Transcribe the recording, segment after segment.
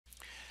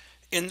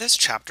In this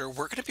chapter,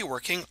 we're going to be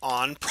working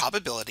on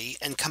probability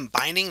and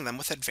combining them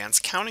with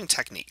advanced counting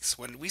techniques.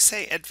 When we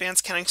say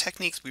advanced counting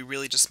techniques, we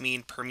really just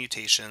mean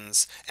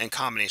permutations and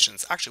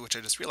combinations, actually, which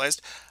I just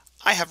realized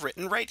I have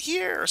written right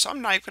here, so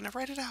I'm not going to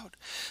write it out.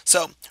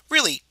 So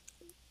really,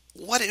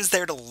 what is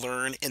there to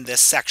learn in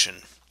this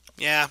section?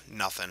 Yeah,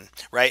 nothing,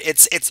 right?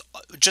 It's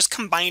just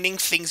combining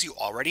things you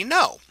already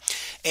know.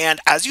 And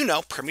as you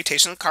know,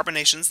 permutations and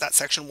combinations, that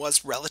section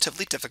was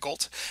relatively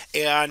difficult.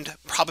 And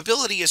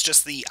probability is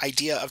just the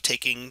idea of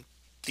taking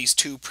these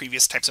two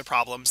previous types of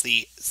problems,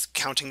 the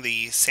counting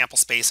the sample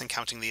space and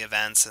counting the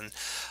events and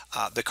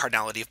the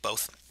cardinality of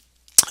both.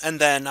 And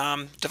then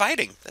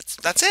dividing.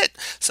 That's it.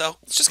 So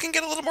it's just gonna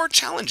get a little more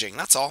challenging.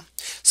 That's all.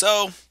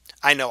 So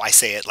I know I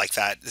say it like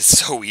that. It's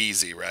so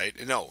easy, right?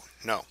 No,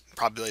 no.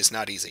 Probability is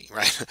not easy,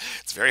 right?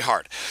 It's very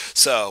hard.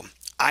 So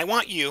I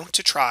want you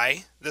to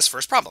try this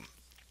first problem.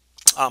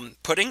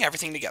 Putting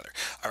everything together.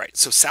 All right,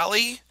 so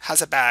Sally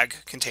has a bag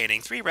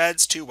containing 3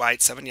 reds, 2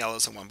 whites, 7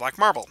 yellows, and 1 black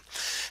marble.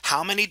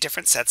 How many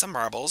different sets of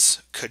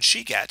marbles could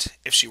she get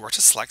if she were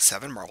to select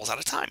 7 marbles at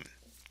a time?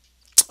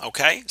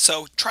 Okay,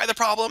 so try the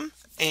problem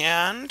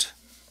and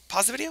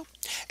pause the video.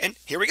 And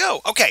here we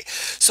go. Okay,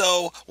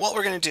 so what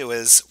we're going to do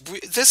is,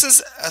 this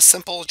is a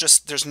simple,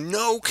 just, there's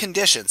no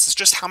conditions. It's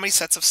just how many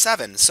sets of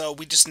 7. So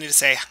we just need to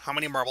say how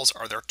many marbles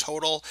are there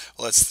total.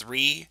 Well, it's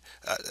 3.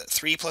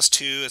 3 plus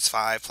 2 is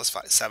 5, plus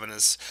 7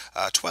 is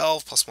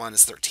 12, plus 1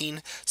 is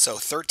 13. So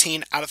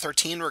 13 out of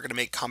 13, we're going to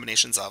make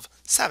combinations of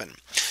 7.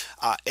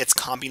 It's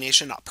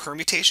combination, not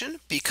permutation,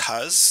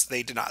 because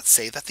they did not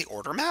say that the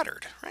order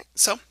mattered, right?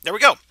 So there we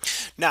go.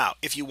 Now,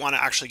 if you want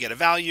to actually get a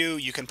value,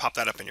 you can pop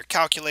that up in your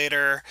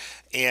calculator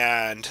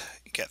and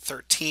get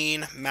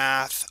 13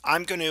 math.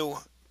 I'm going to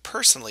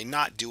personally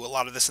not do a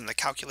lot of this in the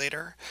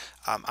calculator.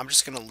 I'm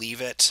just going to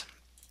leave it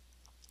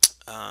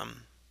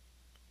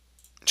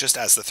just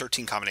as the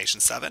 13 combination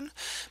 7,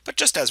 but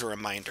just as a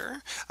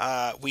reminder,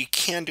 we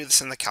can do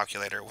this in the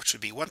calculator, which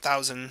would be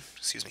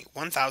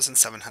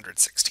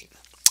 1,716.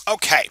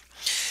 Okay,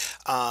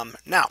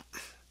 now,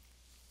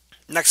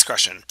 next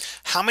question.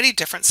 How many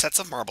different sets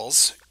of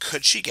marbles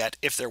could she get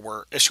if she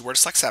were to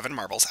select 7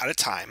 marbles at a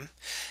time,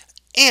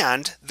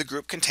 and the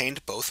group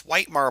contained both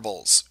white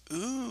marbles?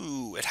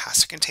 Ooh, it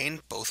has to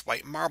contain both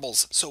white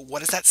marbles. So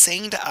what is that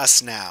saying to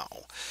us now?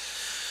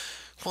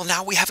 Well,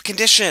 now we have a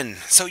condition,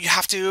 so you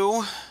have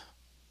to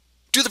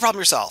do the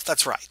problem yourself.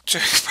 That's right.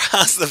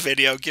 Pause the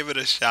video, give it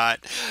a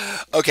shot.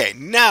 Okay,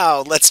 now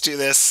let's do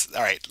this.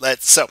 All right,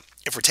 so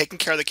if we're taking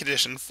care of the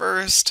condition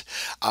first,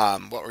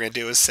 what we're going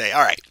to do is say,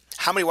 all right,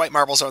 how many white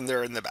marbles are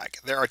there in the bag?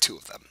 There are 2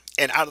 of them.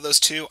 And out of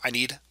those 2, I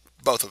need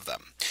both of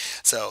them.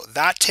 So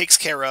that takes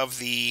care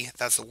of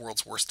that's the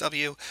world's worst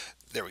W.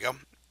 There we go.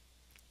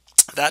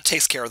 That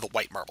takes care of the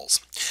white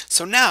marbles.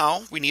 So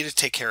now we need to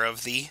take care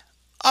of the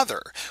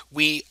other.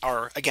 We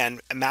are, again,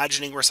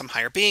 imagining we're some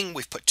higher being.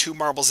 We've put 2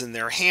 marbles in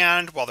their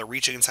hand while they're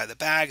reaching inside the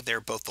bag. They're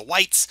both the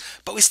whites,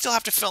 but we still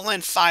have to fill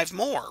in 5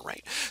 more,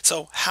 right?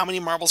 So how many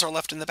marbles are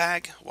left in the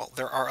bag? Well,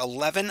 there are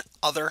 11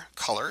 other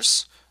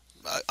colors,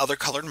 other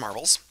colored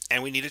marbles,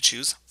 and we need to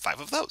choose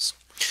 5 of those.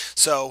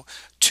 So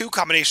 2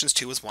 combinations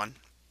 2 is 1.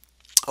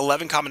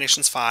 11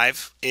 combinations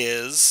 5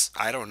 is,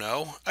 I don't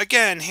know,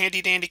 again,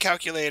 handy dandy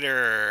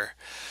calculator.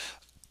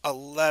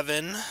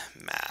 11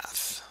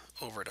 math.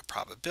 Over to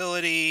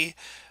probability,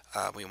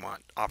 we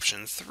want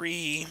option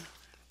 3,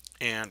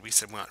 and we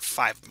said we want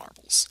 5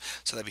 marbles.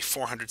 So that'd be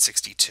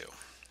 462.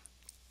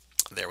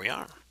 There we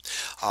are.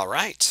 All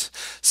right,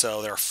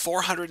 so there are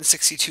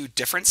 462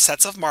 different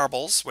sets of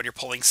marbles when you're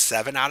pulling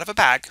 7 out of a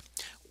bag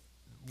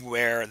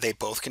where they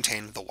both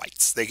contain the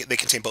whites. They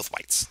contain both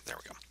whites. There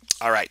we go.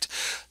 All right,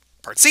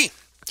 part C.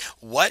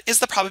 What is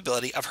the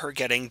probability of her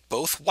getting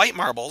both white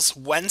marbles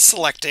when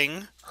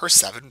selecting her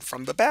 7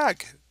 from the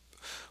bag?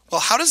 Well,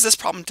 how does this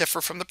problem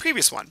differ from the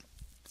previous one?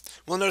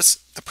 Well, notice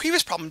the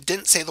previous problem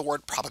didn't say the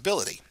word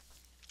probability.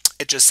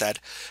 It just said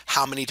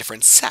how many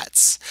different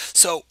sets.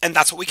 So, and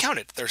that's what we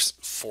counted. There's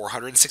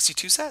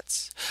 462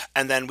 sets.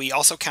 And then we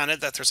also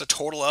counted that there's a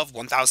total of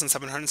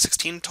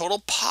 1,716 total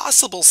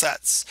possible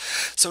sets.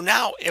 So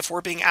now if we're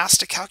being asked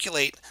to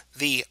calculate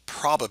the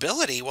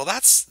probability, well,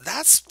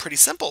 that's pretty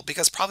simple,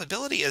 because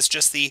probability is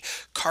just the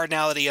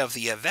cardinality of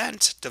the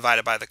event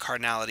divided by the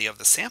cardinality of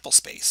the sample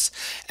space.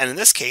 And in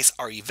this case,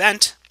 our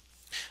event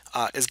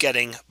is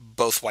getting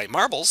both white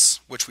marbles,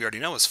 which we already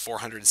know is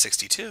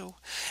 462,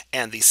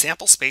 and the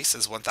sample space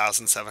is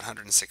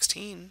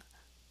 1,716.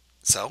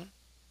 So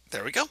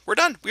there we go. We're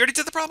done. We already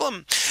did the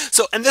problem.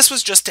 So, and this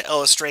was just to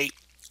illustrate,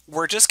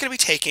 we're just going to be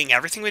taking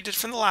everything we did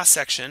from the last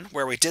section,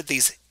 where we did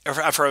these,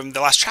 from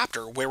the last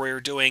chapter, where we were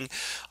doing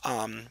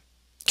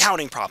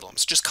counting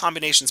problems, just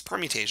combinations,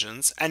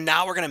 permutations, and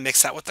now we're going to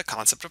mix that with the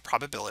concept of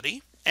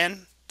probability,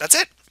 and that's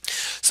it.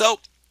 So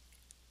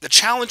the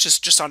challenge is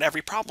just on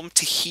every problem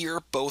to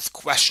hear both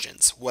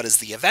questions. What is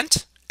the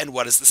event and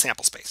what is the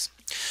sample space?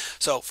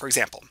 So, for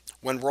example,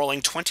 when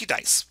rolling 20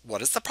 dice,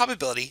 what is the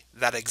probability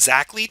that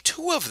exactly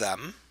two of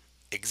them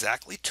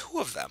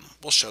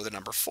will show the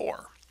number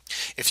 4?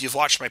 If you've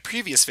watched my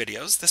previous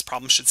videos, this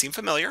problem should seem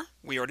familiar.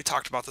 We already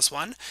talked about this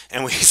one,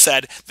 and we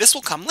said this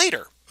will come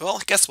later.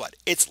 Well, guess what?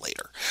 It's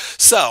later.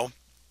 So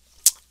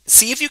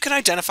see if you can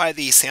identify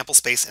the sample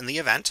space in the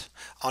event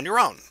on your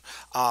own,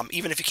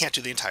 even if you can't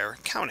do the entire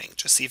counting.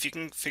 Just see if you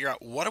can figure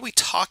out what are we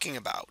talking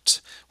about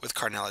with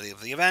cardinality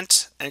of the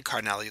event and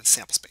cardinality of the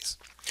sample space.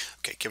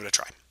 Okay, give it a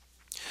try.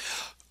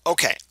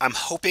 Okay, I'm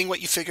hoping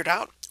what you figured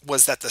out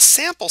was that the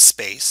sample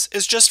space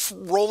is just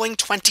rolling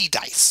 20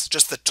 dice,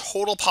 just the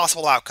total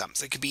possible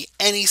outcomes. It could be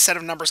any set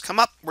of numbers come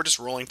up, we're just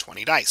rolling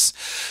 20 dice.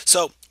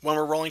 So when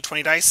we're rolling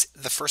 20 dice,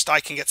 the first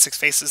die can get 6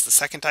 faces, the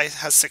second die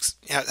has six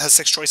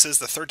choices,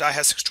 the third die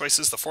has 6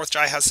 choices, the fourth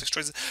die has 6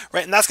 choices,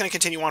 right? And that's going to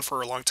continue on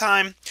for a long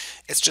time.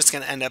 It's just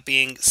going to end up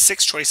being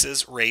 6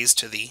 choices raised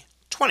to the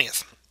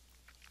 20th,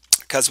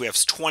 because we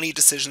have 20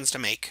 decisions to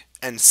make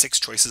and 6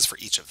 choices for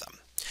each of them.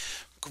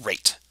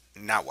 Great.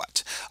 Now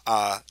what?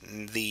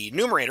 The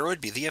numerator would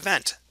be the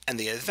event, and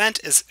the event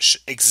is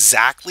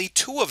exactly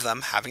 2 of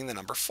them having the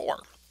number 4.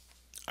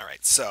 All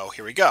right, so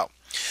here we go.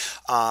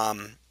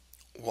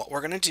 What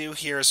we're going to do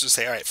here is just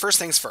say, all right, first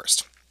things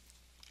first.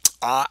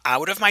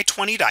 Out of my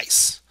 20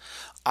 dice,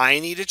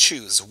 I need to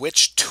choose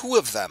which 2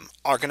 of them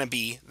are going to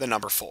be the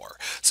number 4.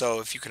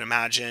 So if you can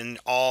imagine,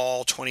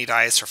 all 20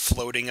 dice are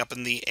floating up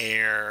in the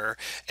air,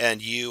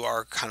 and you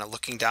are kind of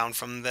looking down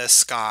from the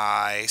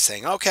sky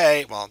saying,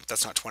 okay, well,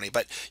 that's not 20,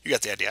 but you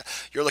get the idea.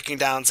 You're looking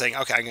down saying,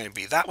 okay, I'm going to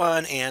be that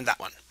one and that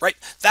one, right?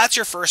 That's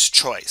your first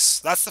choice.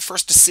 That's the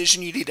first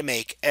decision you need to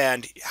make,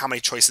 and how many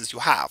choices you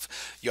have.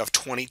 You have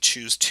 20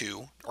 choose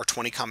 2, or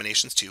 20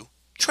 combinations 2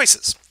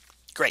 choices.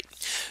 Great.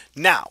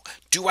 Now,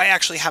 do I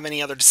actually have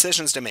any other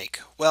decisions to make?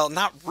 Well,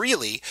 not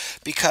really,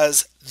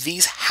 because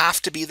these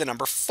have to be the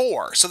number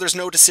 4. So there's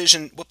no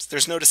decision,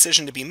 there's no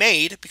decision to be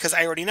made, because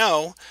I already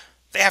know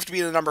they have to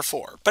be the number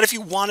 4. But if you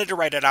wanted to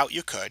write it out,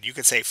 you could. You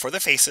could say, for the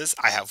faces,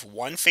 I have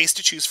 1 face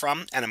to choose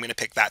from, and I'm going to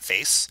pick that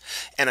face,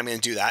 and I'm going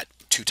to do that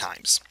 2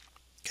 times.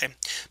 Okay?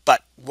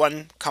 But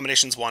 1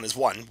 combinations 1 is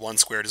 1, 1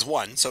 squared is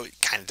 1, so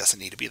it kind of doesn't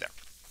need to be there.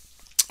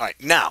 All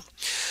right, now,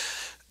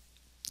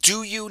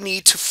 do you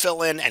need to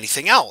fill in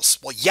anything else?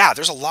 Well, yeah,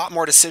 there's a lot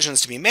more decisions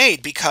to be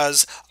made,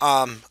 because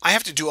I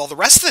have to do all the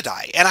rest of the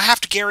die, and I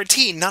have to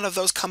guarantee none of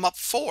those come up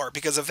 4,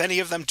 because if any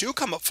of them do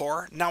come up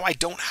 4, now I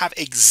don't have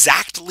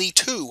exactly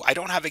 2. I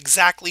don't have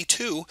exactly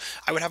 2.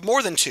 I would have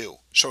more than 2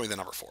 showing the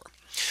number 4.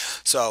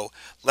 So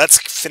let's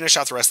finish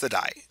out the rest of the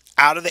die.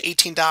 Out of the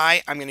 18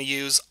 die, I'm going to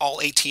use all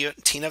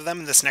 18 of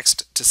them in this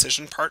next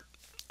decision part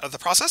of the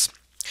process.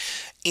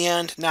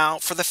 And now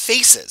for the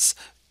faces.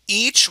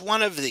 Each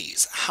one of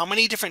these, how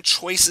many different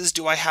choices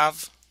do I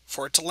have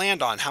for it to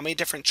land on? How many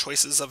different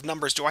choices of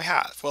numbers do I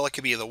have? Well, it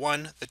could be the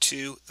 1, the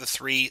 2, the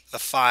 3, the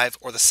 5,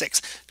 or the 6.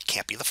 It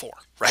can't be the 4,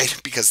 right?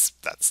 Because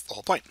that's the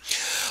whole point.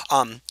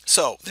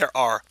 So there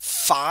are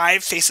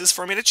 5 faces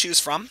for me to choose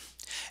from.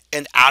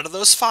 And out of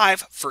those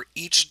 5, for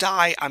each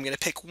die, I'm going to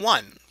pick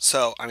 1.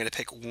 So I'm going to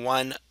pick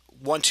 1,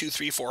 2,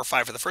 3, 4,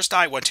 5 for the first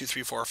die, 1, 2,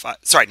 3, 4, 5,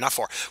 sorry, not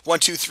 4, 1,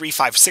 2, 3,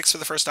 5, 6 for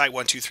the first die,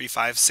 1, 2, 3,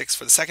 5, 6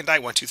 for the second die,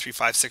 1, 2, 3,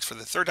 5, 6 for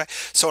the third die,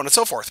 so on and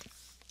so forth.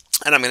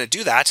 And I'm going to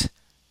do that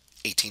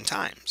 18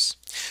 times.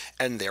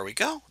 And there we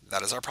go.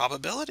 That is our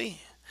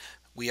probability.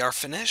 We are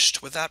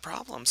finished with that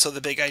problem. So the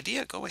big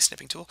idea, go away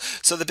snipping tool.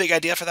 So the big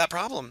idea for that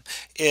problem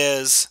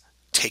is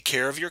take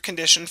care of your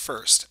condition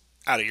first.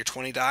 Out of your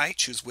 20 die,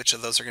 choose which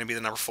of those are going to be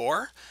the number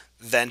 4.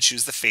 Then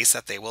choose the face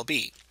that they will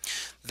be.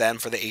 Then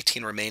for the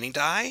 18 remaining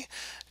die,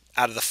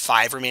 out of the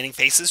 5 remaining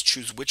faces,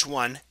 choose which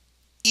one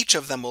each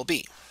of them will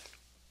be.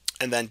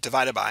 And then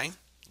divide it by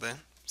the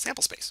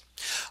sample space.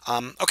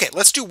 Okay,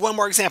 let's do one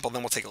more example,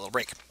 then we'll take a little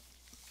break.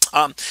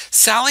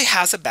 Sally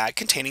has a bag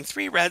containing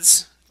 3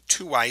 reds,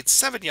 2 whites,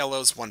 7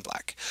 yellows, 1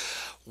 black.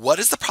 What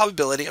is the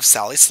probability of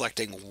Sally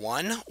selecting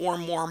 1 or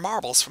more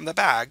marbles from the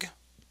bag?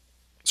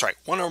 Sorry,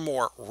 1 or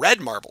more red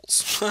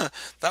marbles.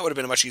 That would have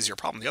been a much easier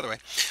problem the other way.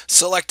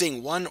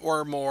 Selecting 1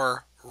 or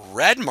more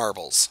red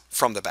marbles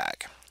from the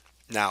bag.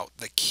 Now,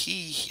 the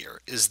key here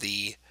is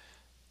the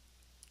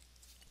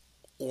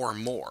or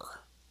more.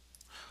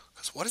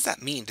 Because what does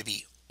that mean to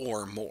be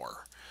or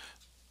more?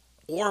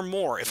 Or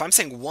more, if I'm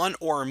saying 1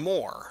 or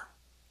more,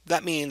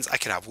 that means I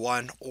can have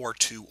 1 or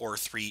 2 or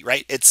 3,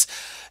 right?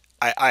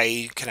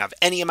 I can have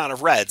any amount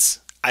of reds.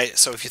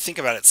 So if you think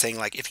about it, saying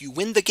like, if you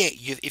win the game,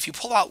 if you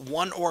pull out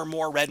 1 or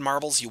more red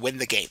marbles, you win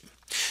the game.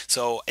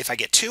 So if I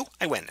get 2,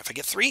 I win. If I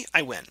get 3,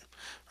 I win,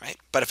 right?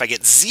 But if I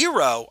get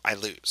 0, I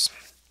lose.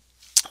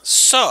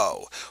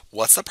 So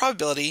what's the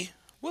probability,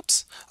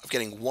 of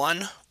getting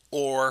 1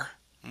 or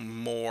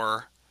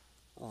more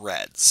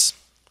reds?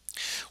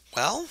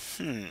 Well,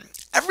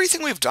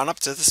 everything we've done up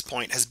to this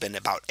point has been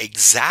about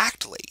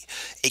exactly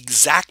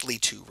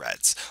 2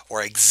 reds,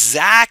 or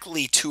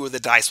exactly 2 of the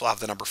dice will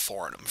have the number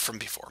 4 in them from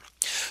before.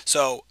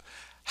 So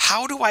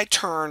how do I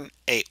turn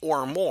a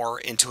or more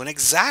into an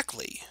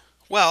exactly?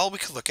 Well, we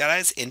could look at it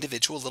as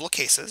individual little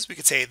cases. We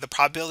could say the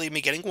probability of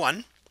me getting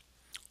 1,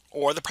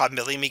 or the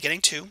probability of me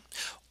getting 2,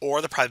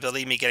 or the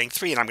probability of me getting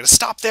 3. And I'm going to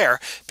stop there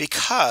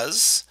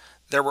because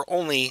there were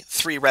only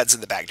 3 reds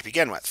in the bag to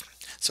begin with.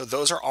 So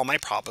those are all my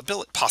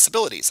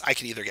possibilities. I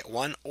could either get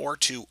 1 or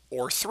 2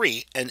 or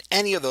 3, and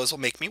any of those will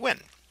make me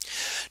win.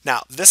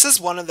 Now, this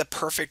is one of the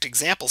perfect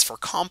examples for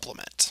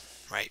complement,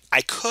 right?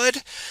 I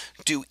could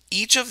do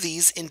each of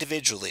these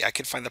individually. I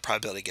could find the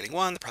probability of getting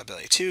 1, the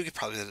probability of 2, the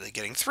probability of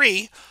getting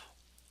 3,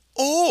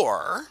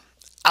 or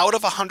out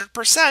of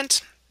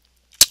 100%,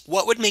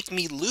 what would make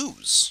me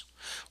lose?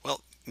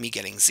 Well, me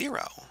getting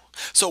 0.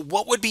 So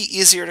what would be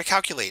easier to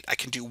calculate? I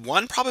can do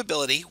one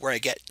probability where I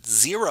get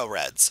 0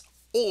 reds,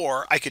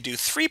 or I could do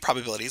 3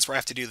 probabilities where I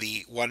have to do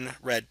the 1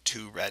 red,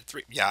 2 red,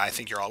 3. Yeah, I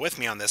think you're all with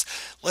me on this.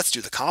 Let's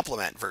do the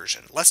complement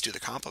version.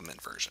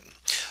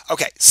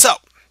 Okay, so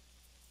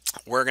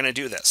we're going to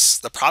do this.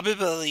 The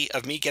probability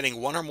of me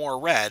getting 1 or more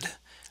red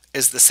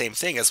is the same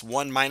thing as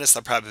 1 minus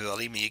the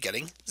probability of me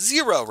getting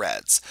 0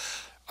 reds.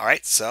 All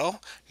right, so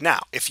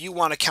now if you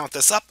want to count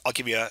this up, I'll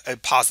give you a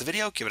pause the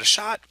video, give it a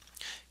shot.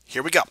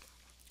 Here we go.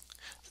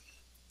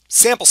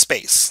 Sample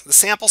space. The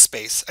sample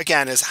space,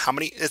 again, is how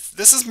many,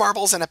 this is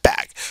marbles in a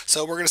bag.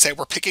 So we're going to say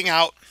we're picking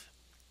out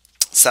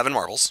 7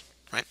 marbles,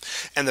 right?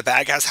 And the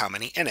bag has how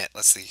many in it?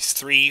 Let's see,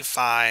 3,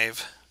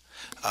 5,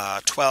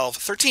 12,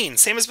 13.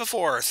 Same as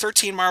before,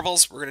 13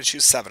 marbles. We're going to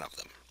choose 7 of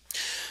them.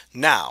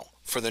 Now,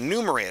 for the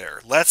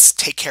numerator, let's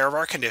take care of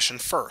our condition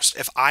first.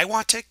 If I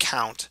want to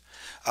count,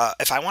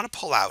 if I want to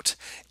pull out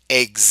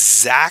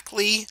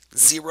exactly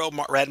 0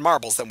 red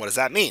marbles, then what does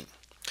that mean?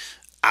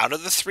 Out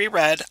of the 3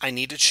 red, I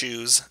need to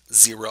choose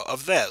 0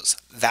 of those.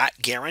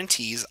 That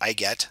guarantees I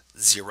get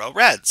 0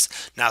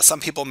 reds. Now, some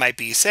people might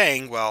be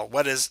saying, well,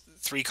 what is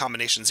 3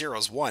 combination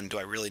zeros? 1. Do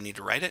I really need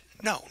to write it?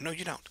 No,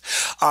 you don't.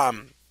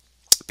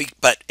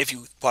 But if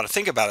you want to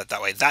think about it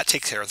that way, that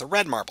takes care of the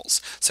red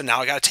marbles. So now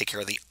I got to take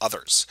care of the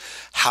others.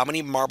 How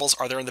many marbles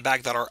are there in the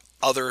bag that are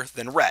other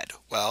than red?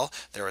 Well,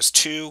 there is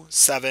 2,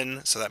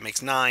 7, so that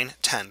makes 9,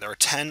 10. There are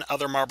 10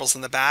 other marbles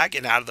in the bag,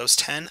 and out of those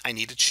 10, I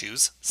need to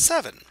choose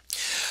 7.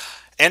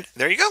 And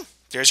there you go.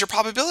 There's your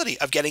probability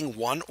of getting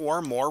 1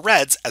 or more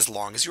reds, as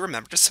long as you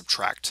remember to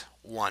subtract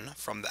 1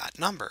 from that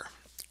number.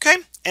 Okay,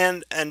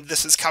 and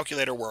this is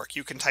calculator work.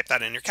 You can type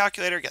that in your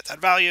calculator, get that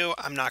value.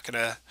 I'm not going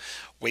to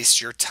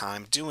waste your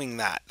time doing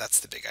that. That's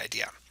the big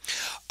idea.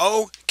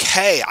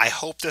 Okay, I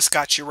hope this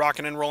got you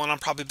rocking and rolling on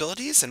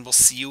probabilities, and we'll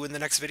see you in the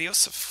next video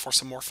for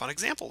some more fun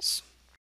examples.